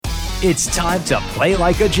It's time to play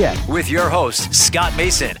like a Jet with your host, Scott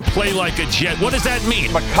Mason. Play like a Jet. What does that mean?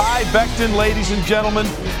 Mekhi Becton, ladies and gentlemen.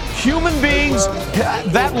 Human beings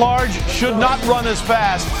that large should not run as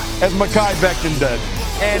fast as Mekhi Becton did.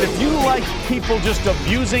 And if you like people just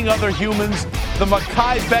abusing other humans, the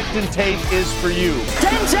Mekhi Becton tape is for you.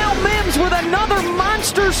 Denzel Mims with another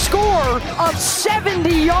monster score of 70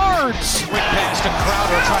 yards. Quick pass to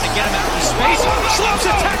Crowder trying to get him out of space. Slows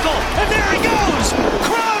a tackle, and there he goes.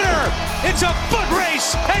 Crowder! It's a foot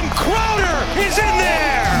race, and Crowder is in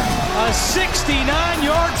there. A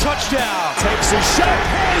 69-yard touchdown. Takes a shot.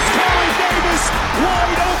 Here's Corey Davis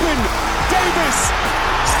wide open. Davis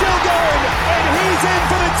still going, and he's in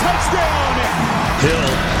for the touchdown. Hill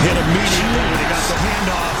hit immediately when he got the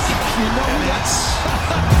handoff. You know that's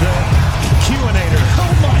the Q-inator.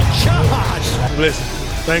 Oh my gosh! Listen,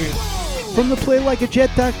 thank you. From the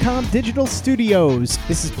PlayLikeAJet.com digital studios,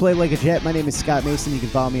 this is Play Like a Jet. My name is Scott Mason. You can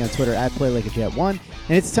follow me on Twitter at PlayLikeAJet1.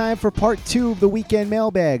 And it's time for part 2 of the weekend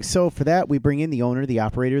mailbag. So for that, we bring in the owner, the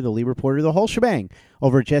operator, the lead reporter, the whole shebang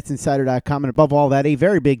over at JetsInsider.com. And above all that, a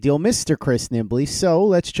very big deal, Mr. Chris Nimbley. So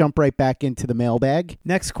let's jump right back into the mailbag.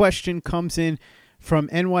 Next question comes in from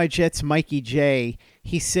NY Jets Mikey J.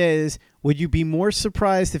 He says, would you be more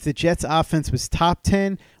surprised if the Jets offense was top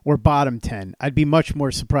 10 or bottom 10? I'd be much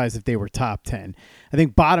more surprised if they were top 10. I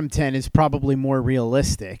think bottom 10 is probably more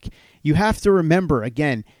realistic. You have to remember,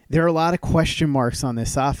 again, there are a lot of question marks on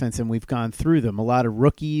this offense, and we've gone through them. A lot of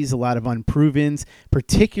rookies, a lot of unprovens,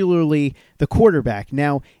 particularly the quarterback.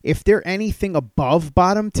 Now, if they're anything above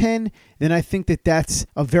bottom 10, then I think that that's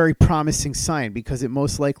a very promising sign because it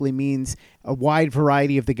most likely means a wide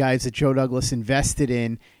variety of the guys that Joe Douglas invested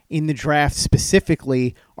in the draft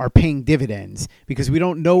specifically are paying dividends because we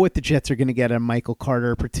don't know what the Jets are going to get out of Michael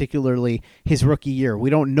Carter, particularly his rookie year. We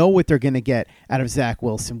don't know what they're going to get out of Zach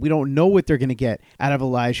Wilson. We don't know what they're going to get out of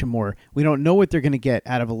Elijah Moore. We don't know what they're going to get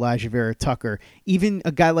out of Elijah Vera Tucker. Even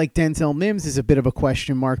a guy like Denzel Mims is a bit of a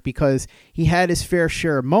question mark because he had his fair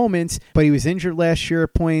share of moments, but he was injured last year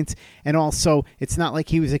at points, and also it's not like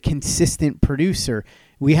he was a consistent producer.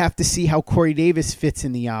 We have to see how Corey Davis fits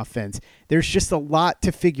in the offense. There's just a lot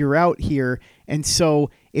to figure out here. And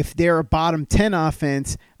so if they're a bottom 10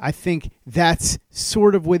 offense, I think that's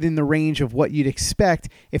sort of within the range of what you'd expect.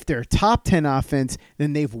 If they're a top 10 offense,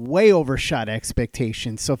 then they've way overshot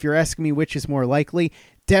expectations. So if you're asking me which is more likely,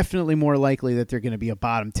 definitely more likely that they're going to be a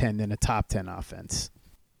bottom 10 than a top 10 offense.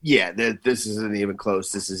 Yeah, this isn't even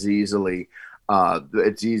close. This is easily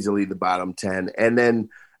the bottom 10. And then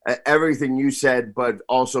everything you said, but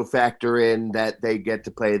also factor in that they get to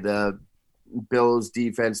play the Bills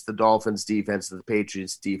defense, the Dolphins defense, and the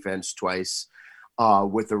Patriots defense twice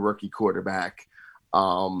with a rookie quarterback.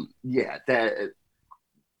 That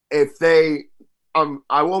if they,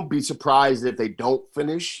 I won't be surprised if they don't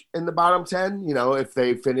finish in the bottom 10. You know, if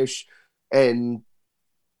they finish in,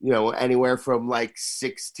 anywhere from like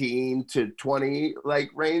 16 to 20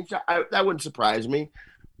 range, that wouldn't surprise me.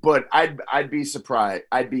 But I'd be surprised.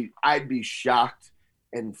 I'd be shocked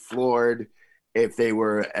and floored if they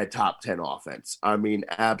were a top 10 offense. I mean,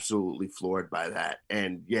 absolutely floored by that.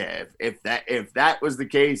 And yeah, if that was the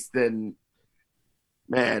case, then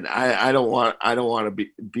man, I don't want to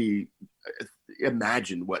be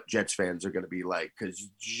imagine what Jets fans are going to be like, because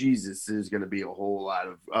Jesus, there's going to be a whole lot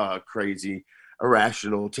of crazy,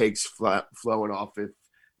 irrational takes flowing off if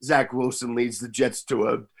Zach Wilson leads the Jets to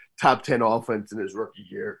a top 10 offense in his rookie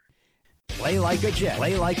year. Play like a Jet.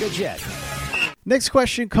 Play like a Jet. Next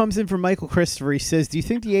question comes in from Michael Christopher. He says, do you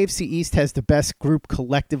think the AFC East has the best group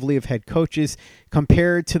collectively of head coaches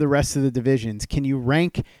compared to the rest of the divisions? Can you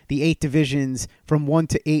rank the 8 divisions from 1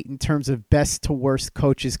 to 8 in terms of best to worst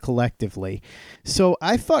coaches collectively? So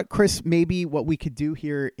I thought, Chris, maybe what we could do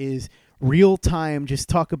here is real time, just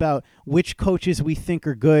talk about which coaches we think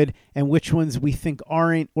are good and which ones we think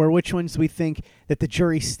aren't, or which ones we think that the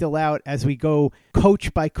jury's still out as we go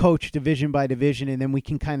coach by coach, division by division, and then we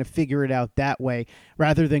can kind of figure it out that way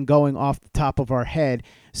rather than going off the top of our head.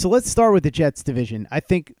 So let's start with the Jets division. I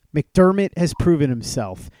think McDermott has proven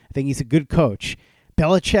himself. I think he's a good coach.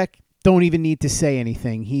 Belichick, don't even need to say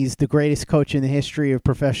anything. He's the greatest coach in the history of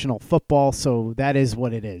professional football, so that is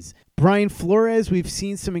what it is. Brian Flores, we've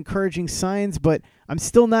seen some encouraging signs, but I'm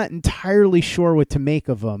still not entirely sure what to make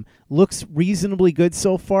of him. Looks reasonably good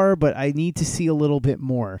so far, but I need to see a little bit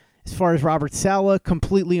more. As far as Robert Saleh,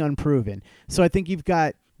 completely unproven. So I think you've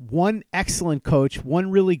got one excellent coach, one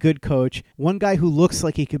really good coach, one guy who looks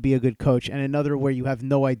like he could be a good coach, and another where you have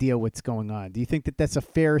no idea what's going on. Do you think that that's a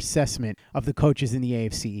fair assessment of the coaches in the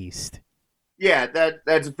AFC East? Yeah,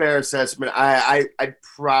 that's a fair assessment. I'd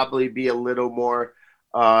probably be a little more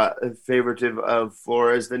favoritive of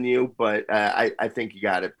Flores than you, but I think you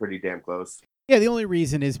got it pretty damn close. Yeah, the only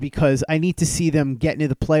reason is because I need to see them get into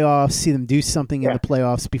the playoffs, see them do something in the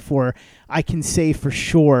playoffs before I can say for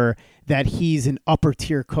sure that he's an upper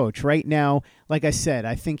tier coach. Right now, like I said,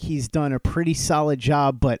 I think he's done a pretty solid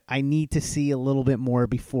job, but I need to see a little bit more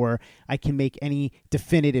before I can make any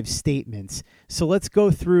definitive statements. So let's go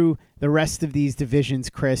through the rest of these divisions,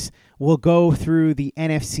 Chris. We'll go through the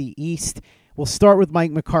NFC East. We'll start with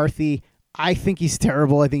Mike McCarthy. I think he's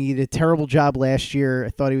terrible. I think he did a terrible job last year. I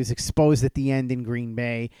thought he was exposed at the end in Green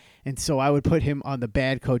Bay, and so I would put him on the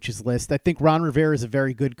bad coaches list. I think Ron Rivera is a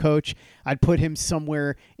very good coach. I'd put him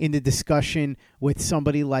somewhere in the discussion with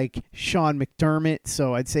somebody like Sean McDermott,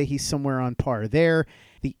 so I'd say he's somewhere on par there.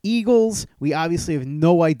 The Eagles, we obviously have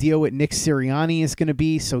no idea what Nick Sirianni is going to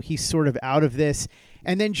be, so he's sort of out of this.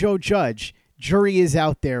 And then Joe Judge. Jury is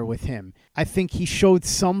out there with him. I think he showed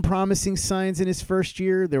some promising signs in his first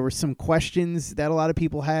year. There were some questions that a lot of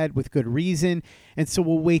people had with good reason, and so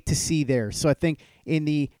we'll wait to see there. So I think in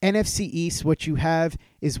the NFC East, what you have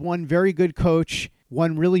is one very good coach,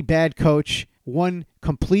 one really bad coach, one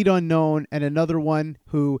complete unknown, and another one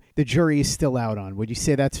who the jury is still out on. Would you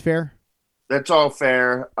say that's fair? That's all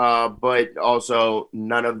fair, but also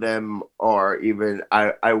none of them are even.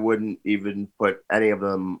 I wouldn't even put any of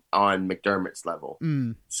them on McDermott's level.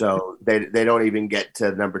 So they don't even get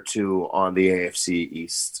to number 2 on the AFC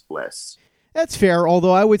East list. That's fair,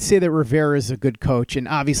 although I would say that Rivera is a good coach, and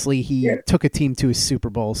obviously he took a team to a Super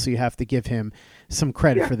Bowl, so you have to give him some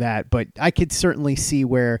credit for that. But I could certainly see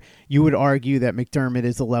where you would argue that McDermott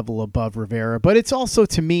is a level above Rivera. But it's also,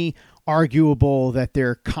 to me, arguable that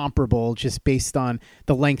they're comparable just based on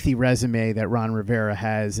the lengthy resume that Ron Rivera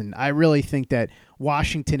has. And I really think that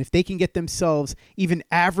Washington, if they can get themselves even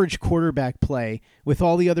average quarterback play with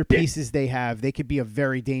all the other pieces they have, they could be a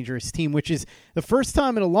very dangerous team, which is the first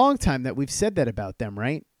time in a long time that we've said that about them,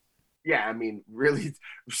 right? Yeah, I mean, really,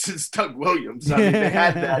 since Doug Williams. I mean, they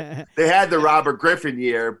had the Robert Griffin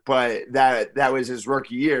year, but that was his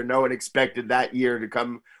rookie year. No one expected that year to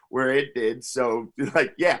come where it did. So,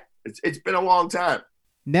 it's been a long time.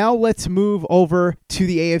 Now let's move over to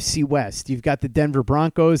the AFC West. You've got the Denver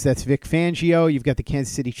Broncos, that's Vic Fangio. You've got the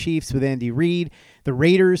Kansas City Chiefs with Andy Reid, the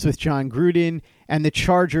Raiders with John Gruden, and the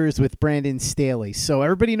Chargers with Brandon Staley. So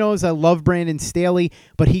everybody knows I love Brandon Staley,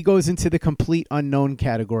 but he goes into the complete unknown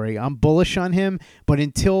category. I'm bullish on him, but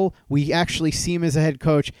until we actually see him as a head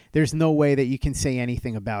coach, there's no way that you can say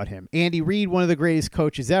anything about him. Andy Reid, one of the greatest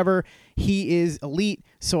coaches ever. He is elite,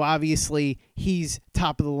 so obviously he's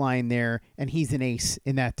top of the line there, and he's an ace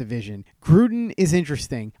in that division. Gruden is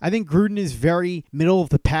interesting. I think Gruden is very middle of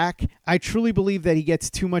the pack. I truly believe that he gets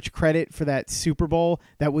too much credit for that Super Bowl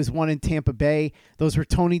that was won in Tampa Bay. Those were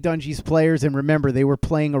Tony Dungy's players, and remember, they were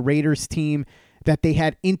playing a Raiders team that they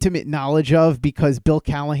had intimate knowledge of because Bill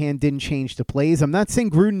Callahan didn't change the plays. I'm not saying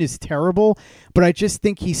Gruden is terrible, but I just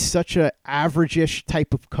think he's such an average-ish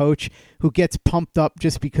type of coach who gets pumped up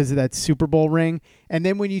just because of that Super Bowl ring. And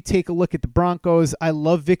then when you take a look at the Broncos, I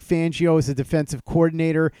love Vic Fangio as a defensive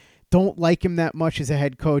coordinator. Don't like him that much as a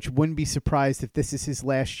head coach. Wouldn't be surprised if this is his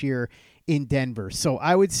last year in Denver. So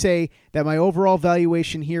I would say that my overall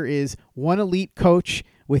valuation here is one elite coach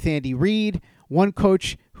with Andy Reid, one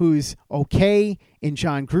coach who's okay in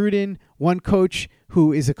John Gruden, one coach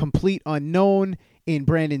who is a complete unknown in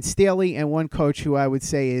Brandon Staley, and one coach who I would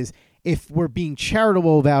say is, if we're being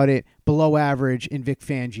charitable about it, below average in Vic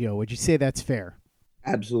Fangio. Would you say that's fair?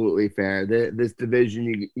 Absolutely fair. This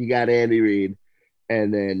division, you got Andy Reid,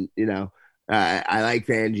 and then, I like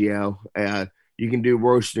Fangio. You can do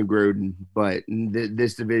worse than Gruden, but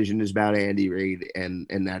this division is about Andy Reid, and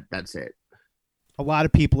that's it. A lot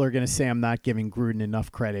of people are going to say I'm not giving Gruden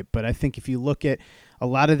enough credit, but I think if you look at a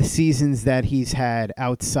lot of the seasons that he's had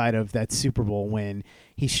outside of that Super Bowl win,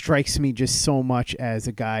 he strikes me just so much as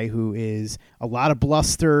a guy who is a lot of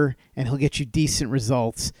bluster, and he'll get you decent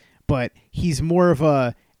results, but he's more of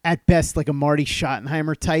a, at best, like a Marty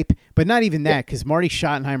Schottenheimer type, but not even that, because Marty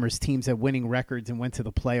Schottenheimer's teams have winning records and went to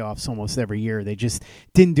the playoffs almost every year. They just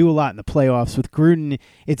didn't do a lot in the playoffs. With Gruden,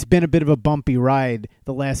 it's been a bit of a bumpy ride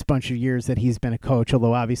the last bunch of years that he's been a coach,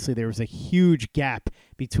 although obviously there was a huge gap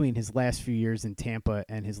between his last few years in Tampa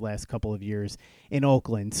and his last couple of years in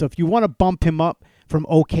Oakland. So if you want to bump him up from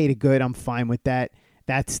okay to good, I'm fine with that.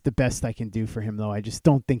 That's the best I can do for him, though. I just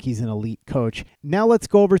don't think he's an elite coach. Now let's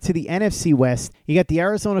go over to the NFC West. You got the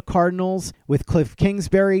Arizona Cardinals with Cliff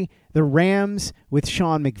Kingsbury, the Rams with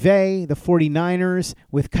Sean McVay, the 49ers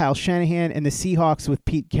with Kyle Shanahan, and the Seahawks with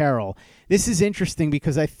Pete Carroll. This is interesting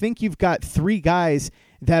because I think you've got three guys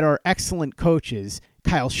that are excellent coaches.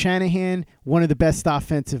 Kyle Shanahan, one of the best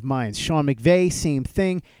offensive minds. Sean McVay, same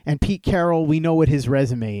thing. And Pete Carroll, we know what his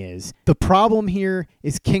resume is. The problem here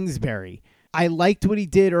is Kingsbury. I liked what he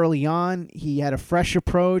did early on. He had a fresh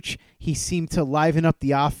approach. He seemed to liven up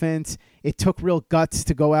the offense. It took real guts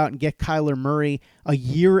to go out and get Kyler Murray a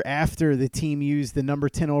year after the team used the number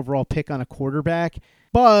 10 overall pick on a quarterback.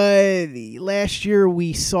 But last year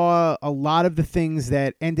we saw a lot of the things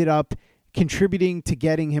that ended up contributing to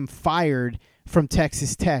getting him fired from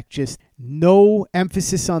Texas Tech. Just no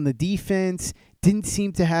emphasis on the defense, didn't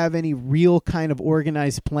seem to have any real kind of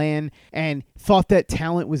organized plan, and thought that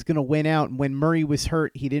talent was going to win out. And when Murray was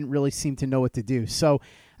hurt, he didn't really seem to know what to do. So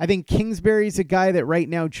I think Kingsbury's a guy that right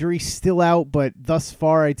now, jury's still out, but thus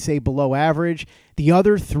far I'd say below average. The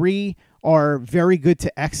other three are very good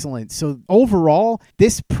to excellent. So overall,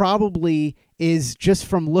 this probably is, just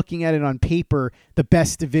from looking at it on paper, the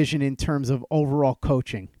best division in terms of overall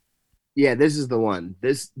coaching. Yeah, this is the one.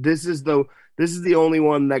 This is the only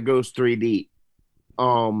one that goes 3 deep.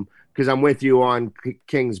 Because I'm with you on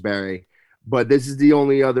Kingsbury, but this is the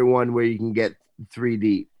only other one where you can get 3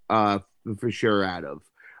 deep for sure out of,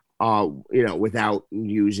 without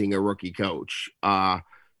using a rookie coach.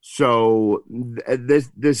 So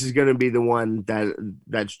this is going to be the one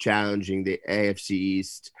that's challenging the AFC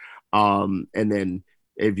East. And then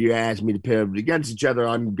if you ask me to pit them against each other,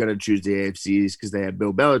 I'm going to choose the AFC East because they have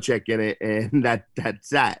Bill Belichick in it, and that's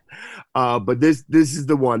that. But this is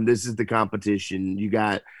the one. This is the competition. You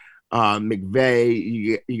got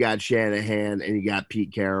McVay, you got Shanahan, and you got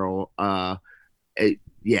Pete Carroll.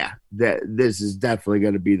 This is definitely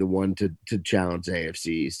going to be the one to challenge the AFC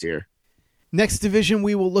East here. Next division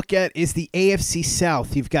we will look at is the AFC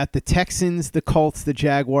South. You've got the Texans, the Colts, the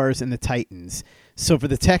Jaguars, and the Titans. So for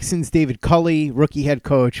the Texans, David Culley, rookie head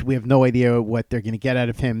coach, we have no idea what they're going to get out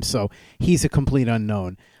of him, so he's a complete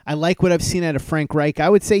unknown. I like what I've seen out of Frank Reich. I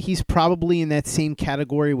would say he's probably in that same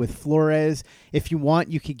category with Flores. If you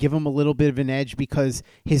want, you could give him a little bit of an edge because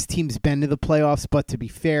his team's been to the playoffs, but to be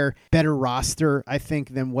fair, better roster, I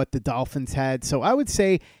think, than what the Dolphins had. So I would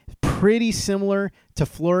say pretty similar to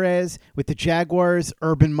Flores. With the Jaguars,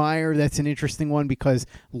 Urban Meyer, that's an interesting one because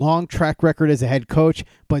long track record as a head coach,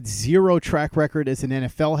 but zero track record as an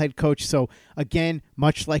NFL head coach. So again,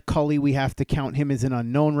 much like Culley, we have to count him as an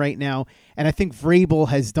unknown right now. And I think Vrabel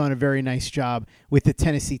has done a very nice job with the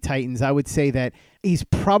Tennessee Titans. I would say that he's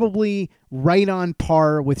probably right on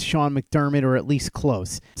par with Sean McDermott, or at least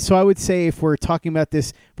close. So I would say if we're talking about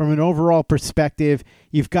this from an overall perspective,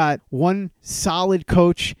 you've got one solid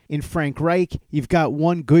coach in Frank Reich, you've got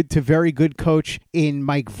one good to very good coach in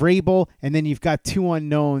Mike Vrabel, and then you've got 2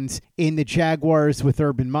 unknowns in the Jaguars with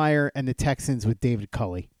Urban Meyer and the Texans with David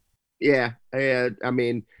Culley. Yeah, I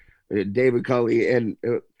mean, David Culley and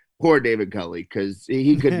poor David Culley, because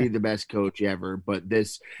he could be the best coach ever, but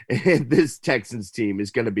this Texans team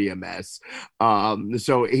is going to be a mess.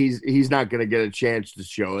 So he's not going to get a chance to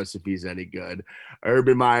show us if he's any good.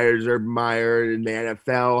 Urban Meyer in the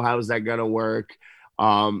NFL. How's that going to work?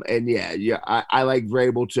 And I like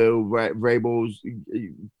Vrabel too. Vrabel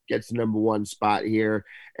gets the number 1 spot here,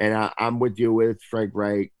 and I'm with you with Frank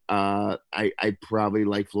Reich. I probably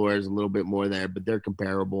like Flores a little bit more there, but they're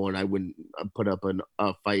comparable, and I wouldn't put up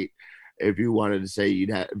a fight if you wanted to say you'd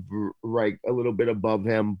have Reich a little bit above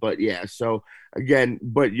him. But yeah, so again,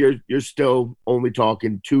 but you're still only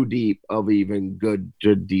talking 2 deep of even good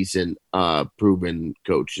to decent proven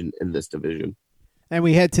coach in this division. And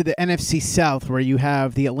we head to the NFC South, where you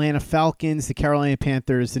have the Atlanta Falcons, the Carolina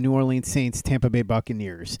Panthers, the New Orleans Saints, Tampa Bay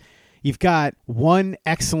Buccaneers. You've got one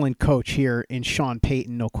excellent coach here in Sean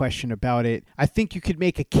Payton, no question about it. I think you could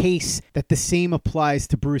make a case that the same applies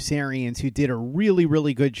to Bruce Arians, who did a really,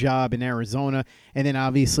 really good job in Arizona, and then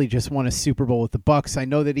obviously just won a Super Bowl with the Bucs. I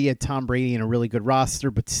know that he had Tom Brady and a really good roster,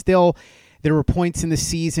 but still, there were points in the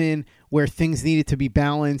season where things needed to be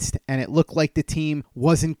balanced, and it looked like the team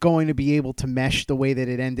wasn't going to be able to mesh the way that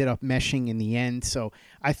it ended up meshing in the end. So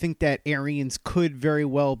I think that Arians could very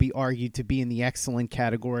well be argued to be in the excellent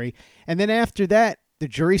category. And then after that, the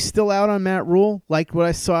jury's still out on Matt Rule, like what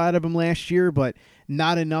I saw out of him last year, but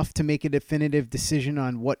not enough to make a definitive decision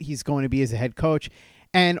on what he's going to be as a head coach.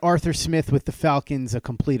 And Arthur Smith with the Falcons, a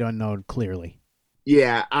complete unknown, clearly.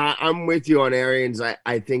 Yeah, I'm with you on Arians.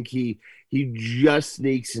 I think he just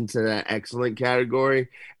sneaks into that excellent category,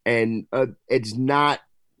 and it's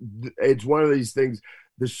one of these things.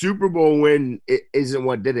 The Super Bowl win isn't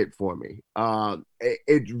what did it for me. For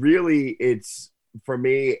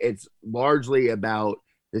me, it's largely about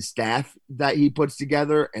the staff that he puts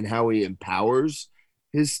together and how he empowers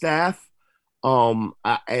his staff.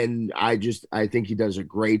 And I think he does a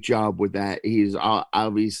great job with that. He's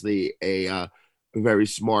obviously a a very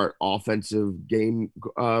smart offensive game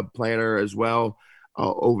planner as well.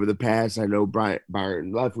 Over the past, I know Byron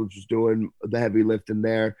Leftwich was doing the heavy lifting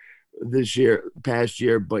there past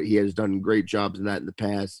year, but he has done great jobs in that in the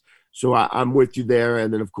past. So I'm with you there.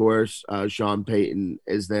 And then, of course, Sean Payton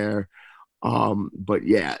is there. But,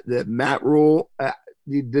 yeah, the Matt Rule,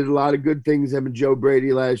 he did a lot of good things, him and Joe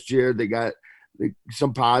Brady last year. They got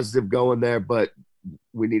some positive going there, but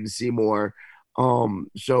we need to see more.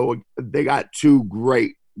 So they got two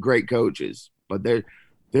great coaches, but they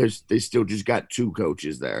still just got two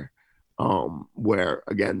coaches there. Where,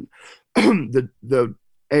 again, the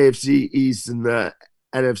AFC East and the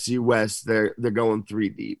NFC West, they're going 3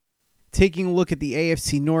 deep. Taking a look at the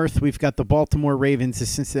AFC North, we've got the Baltimore Ravens, the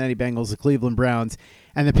Cincinnati Bengals, the Cleveland Browns,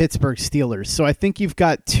 and the Pittsburgh Steelers. So I think you've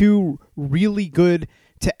got two really good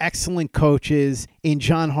to excellent coaches in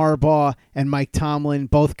John Harbaugh and Mike Tomlin,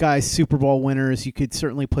 both guys Super Bowl winners. You could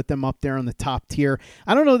certainly put them up there on the top tier.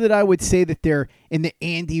 I don't know that I would say that they're in the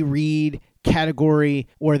Andy Reid category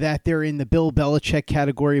or that they're in the Bill Belichick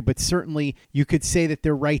category, but certainly you could say that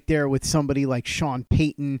they're right there with somebody like Sean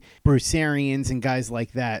Payton, Bruce Arians, and guys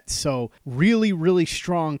like that. So really, really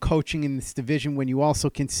strong coaching in this division when you also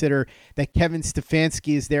consider that Kevin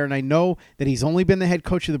Stefanski is there. And I know that he's only been the head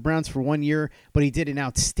coach of the Browns for 1 year, but he did an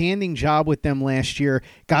outstanding job with them last year,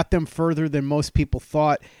 got them further than most people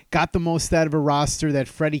thought, got the most out of a roster that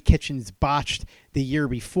Freddie Kitchens botched the year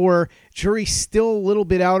before. Jury's still a little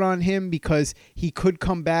bit out on him because he could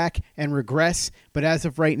come back and regress, but as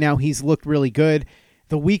of right now, he's looked really good.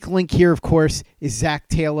 The weak link here, of course, is Zach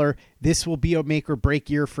Taylor. This will be a make or break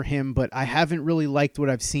year for him, but I haven't really liked what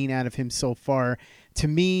I've seen out of him so far. To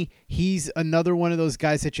me, he's another one of those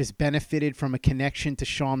guys that just benefited from a connection to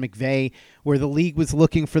Sean McVay, where the league was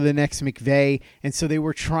looking for the next McVay, and so they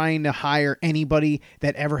were trying to hire anybody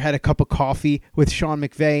that ever had a cup of coffee with Sean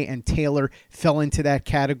McVay, and Taylor fell into that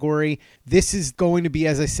category. This is going to be,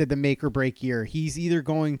 as I said, the make or break year. He's either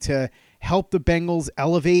going to help the Bengals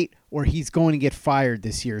elevate or he's going to get fired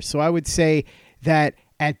this year. So I would say that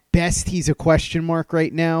at best, he's a question mark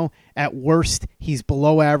right now. At worst, he's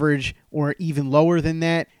below average or even lower than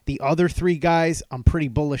that. The other three guys I'm pretty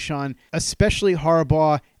bullish on, especially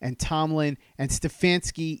Harbaugh and Tomlin, and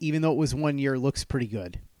Stefanski, even though it was 1 year, looks pretty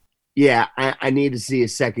good. Yeah, I need to see a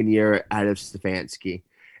second year out of Stefanski.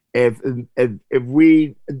 If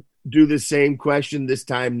we do the same question this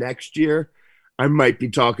time next year, I might be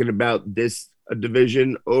talking about this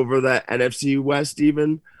division over the NFC West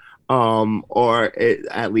even. Or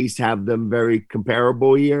at least have them very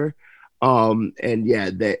comparable here. And yeah,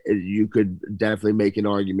 you could definitely make an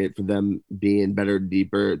argument for them being better,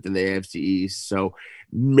 deeper than the AFC East. So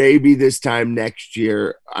maybe this time next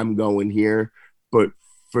year I'm going here, but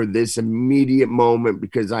for this immediate moment,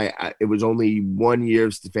 because it was only 1 year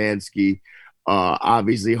of Stefanski,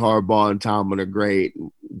 obviously Harbaugh and Tomlin are great.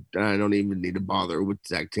 I don't even need to bother with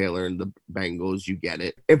Zach Taylor and the Bengals. You get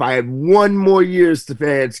it. If I had 1 more year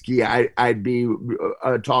Stefanski, I'd be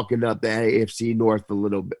talking up the AFC North a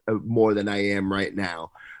little bit more than I am right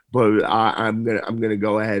now. But I'm gonna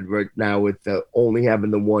go ahead right now with only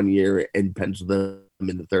having the 1 year and pencil them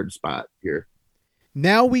in the third spot here.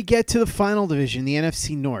 Now we get to the final division, the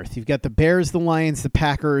NFC North. You've got the Bears, the Lions, the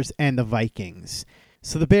Packers, and the Vikings.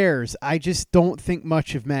 So the Bears, I just don't think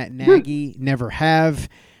much of Matt Nagy, never have.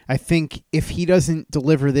 I think if he doesn't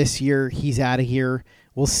deliver this year, he's out of here.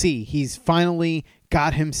 We'll see. He's finally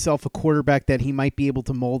got himself a quarterback that he might be able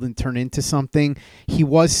to mold and turn into something. He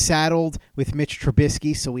was saddled with Mitch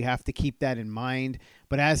Trubisky, so we have to keep that in mind.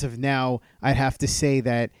 But as of now, I'd have to say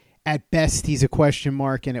that at best, he's a question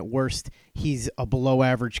mark, and at worst, he's a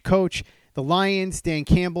below-average coach. The Lions, Dan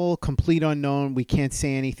Campbell, complete unknown. We can't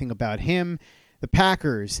say anything about him. The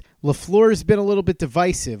Packers, LaFleur's been a little bit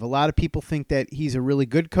divisive. A lot of people think that he's a really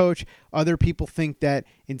good coach. Other people think that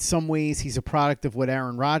in some ways he's a product of what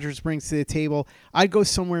Aaron Rodgers brings to the table. I'd go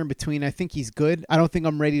somewhere in between. I think he's good. I don't think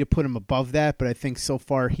I'm ready to put him above that, but I think so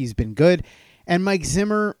far he's been good. And Mike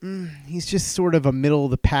Zimmer, he's just sort of a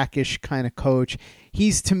middle-of-the-pack-ish kind of coach.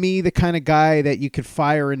 He's, to me, the kind of guy that you could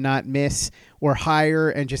fire and not miss or hire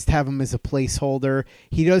and just have him as a placeholder.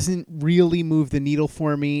 He doesn't really move the needle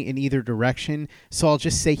for me in either direction, so I'll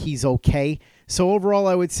just say he's okay. So overall,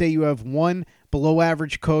 I would say you have one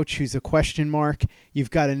below-average coach who's a question mark.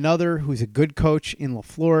 You've got another who's a good coach in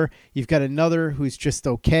LaFleur. You've got another who's just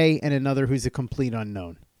okay, and another who's a complete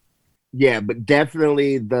unknown. Yeah, but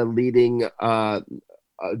definitely the leading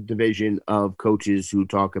division of coaches who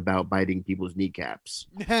talk about biting people's kneecaps.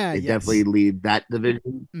 They definitely lead that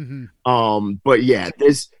division. Mm-hmm. But yeah,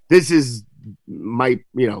 this is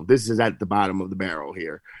at the bottom of the barrel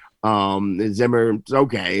here. Zimmer's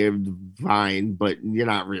okay, fine, but you're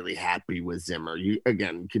not really happy with Zimmer. You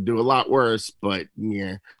again could do a lot worse, but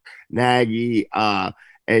yeah, Nagy,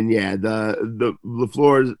 and yeah, the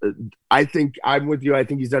LaFleur's. I think I'm with you. I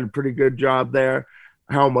think he's done a pretty good job there.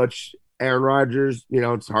 How much Aaron Rodgers?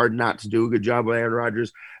 It's hard not to do a good job with Aaron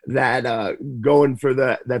Rodgers. That going for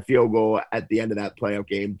that field goal at the end of that playoff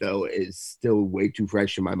game though is still way too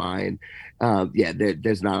fresh in my mind.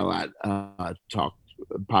 There's not a lot talk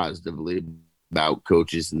positively about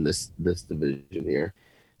coaches in this division here.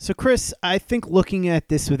 So, Chris, I think looking at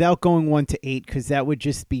this without going 1 to 8, because that would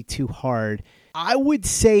just be too hard, I would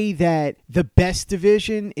say that the best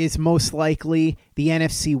division is most likely the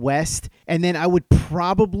NFC West, and then I would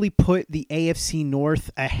probably put the AFC North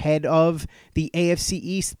ahead of the AFC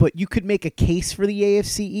East, but you could make a case for the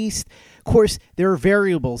AFC East. Of course, there are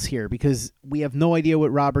variables here because we have no idea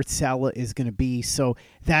what Robert Saleh is going to be, so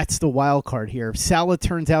that's the wild card here. If Saleh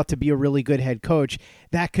turns out to be a really good head coach,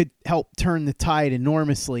 that could help turn the tide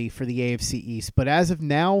enormously for the AFC East. But as of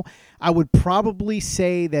now, I would probably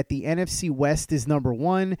say that the NFC West is number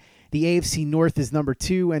 1, the AFC North is number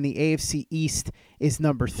 2, and the AFC East is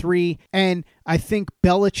number 3. And I think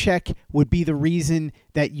Belichick would be the reason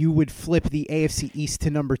that you would flip the AFC East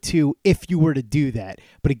to number 2 if you were to do that.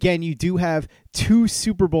 But again, you do have 2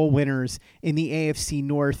 Super Bowl winners in the AFC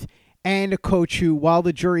North and a coach who, while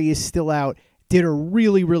the jury is still out, did a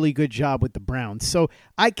really, really good job with the Browns. So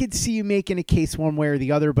I could see you making a case one way or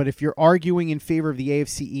the other, but if you're arguing in favor of the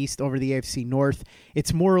AFC East over the AFC North,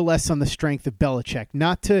 it's more or less on the strength of Belichick.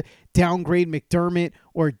 Not to downgrade McDermott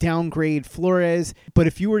or downgrade Flores, but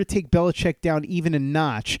if you were to take Belichick down even a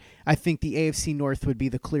notch, I think the AFC North would be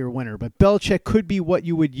the clear winner. But Belichick could be what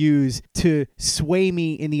you would use to sway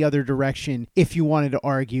me in the other direction if you wanted to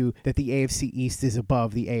argue that the AFC East is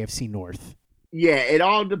above the AFC North. Yeah, it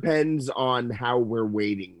all depends on how we're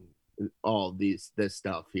weighting all this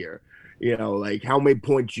stuff here. Like how many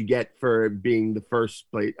points you get for being the first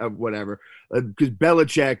place of whatever. Because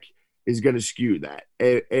Belichick is going to skew that.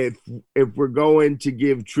 If we're going to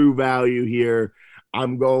give true value here,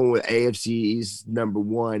 I'm going with AFC East number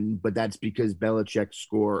 1, but that's because Belichick's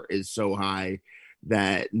score is so high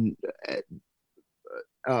that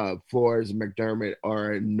Flores and McDermott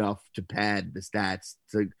are enough to pad the stats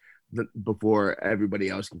before everybody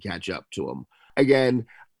else can catch up to them. Again,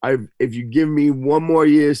 if you give me one more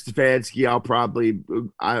year, Stefanski,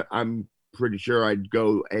 I'm pretty sure I'd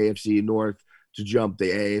go AFC North to jump the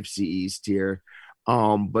AFC East here.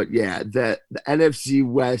 But yeah, the NFC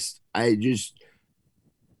West, it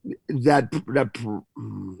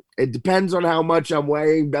depends on how much I'm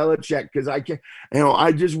weighing Belichick, because I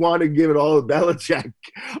just want to give it all to Belichick.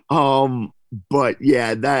 But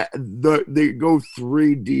yeah, they go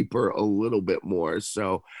 3 deeper a little bit more.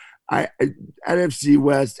 So NFC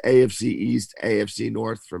West, AFC East, AFC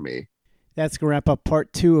North for me. That's going to wrap up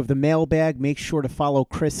part 2 of the mailbag. Make sure to follow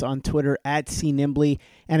Chris on Twitter at @CNimbley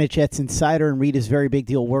and at Jets Insider, and read his very big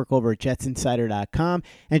deal work over at jetsinsider.com.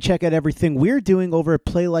 And check out everything we're doing over at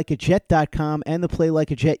playlikeajet.com and the Play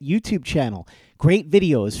Like a Jet YouTube channel. Great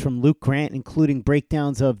videos from Luke Grant, including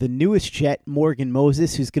breakdowns of the newest Jet, Morgan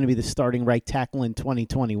Moses, who's going to be the starting right tackle in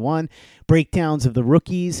 2021. Breakdowns of the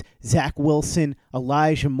rookies, Zach Wilson,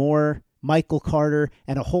 Elijah Moore, Michael Carter,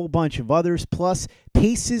 and a whole bunch of others, plus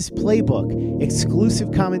Pace's Playbook,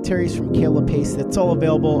 exclusive commentaries from Caleb Pace. That's all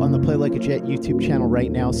available on the Play Like a Jet YouTube channel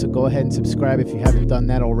right now, so go ahead and subscribe if you haven't done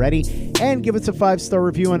that already, and give us a 5-star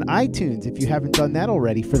review on iTunes if you haven't done that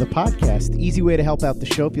already for the podcast. Easy way to help out the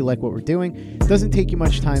show if you like what we're doing. Doesn't take you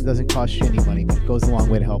much time, doesn't cost you any money, but it goes a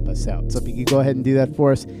long way to help us out. So if you could go ahead and do that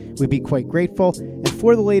for us, we'd be quite grateful. And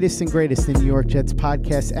for the latest and greatest in New York Jets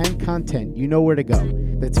podcasts and content, you know where to go.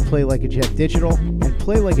 That's Play Like a Jet Digital and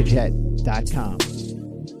PlayLikeAJet.com.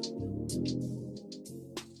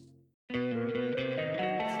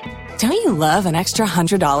 Don't you love an extra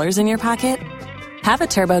 $100 in your pocket? Have a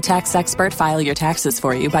TurboTax expert file your taxes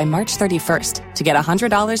for you by March 31st to get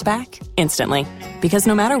 $100 back instantly. Because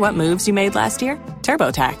no matter what moves you made last year,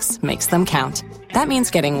 TurboTax makes them count. That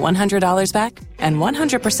means getting $100 back and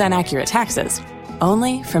 100% accurate taxes,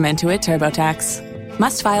 only from Intuit TurboTax.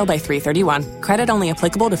 Must file by 3/31. Credit only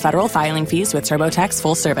applicable to federal filing fees with TurboTax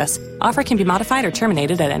full service. Offer can be modified or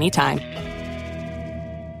terminated at any time.